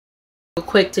Real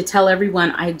quick to tell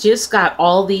everyone I just got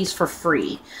all these for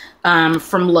free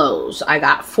from Lowe's. I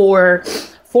got four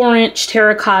 4-inch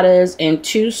terracottas and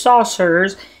 2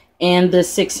 saucers and the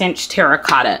 6-inch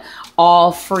terracotta,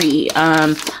 all free.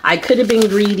 I could have been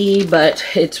greedy, but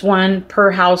it's one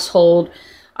per household.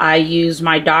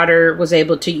 My daughter was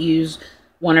able to use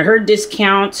one of her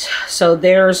discounts, so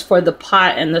there's for the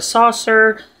pot and the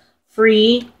saucer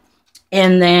free,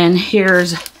 and then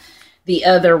here's the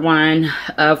other one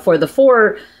for the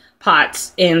 4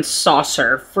 pots and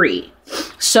saucer free.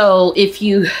 So if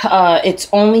you it's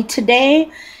only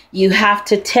today, you have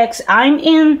to text. I'm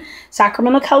in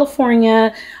Sacramento,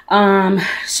 California,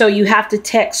 so you have to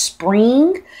text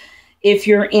spring if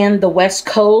you're in the West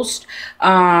Coast.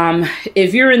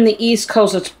 If you're in the East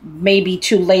Coast, it's maybe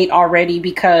too late already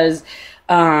because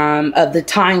of the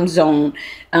time zone.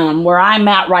 Where I'm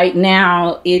at right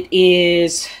now, it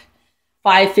is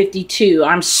 5:52.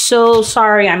 I'm so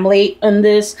sorry I'm late on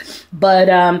this, but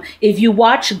if you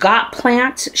watch Got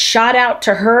Plants, shout out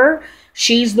to her.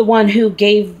 She's the one who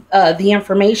gave the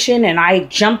information, and I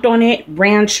jumped on it,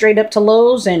 ran straight up to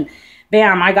Lowe's, and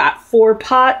bam, I got 4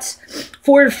 pots,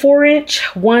 4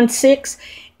 4-inch, 1 6,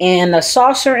 and a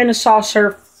saucer and a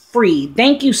saucer free.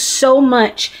 Thank you so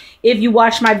much. If you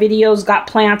watch my videos, Got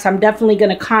Plants, I'm definitely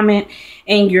going to comment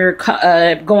and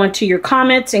go into your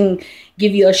comments and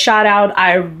give you a shout out.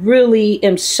 I really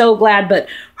am so glad, but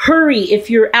hurry if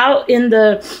you're out in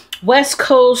the West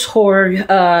Coast or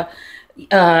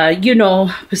you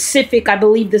know, Pacific. I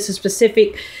believe this is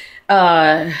Pacific.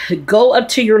 Go up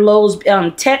to your Lowe's,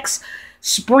 text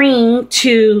spring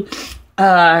to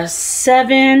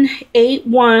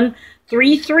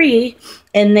 78133,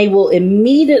 and they will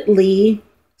immediately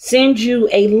send you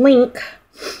a link,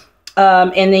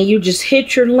 and then you just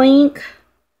hit your link.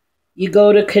 You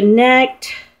go to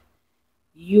connect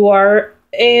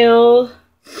URL,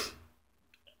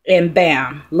 and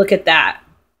bam, look at that.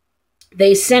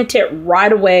 They sent it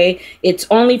right away. It's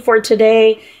only for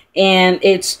today, and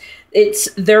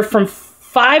they're from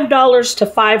 $5 to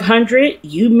 $500.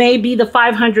 You may be the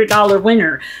 $500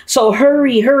 winner. So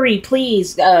hurry,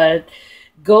 please.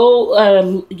 Go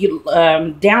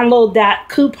download that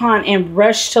coupon and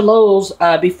rush to Lowe's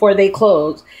before they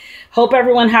close. Hope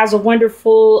everyone has a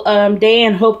wonderful day,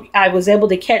 and hope I was able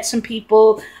to catch some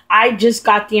people. I just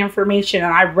got the information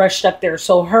and I rushed up there.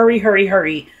 So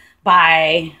hurry.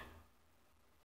 Bye.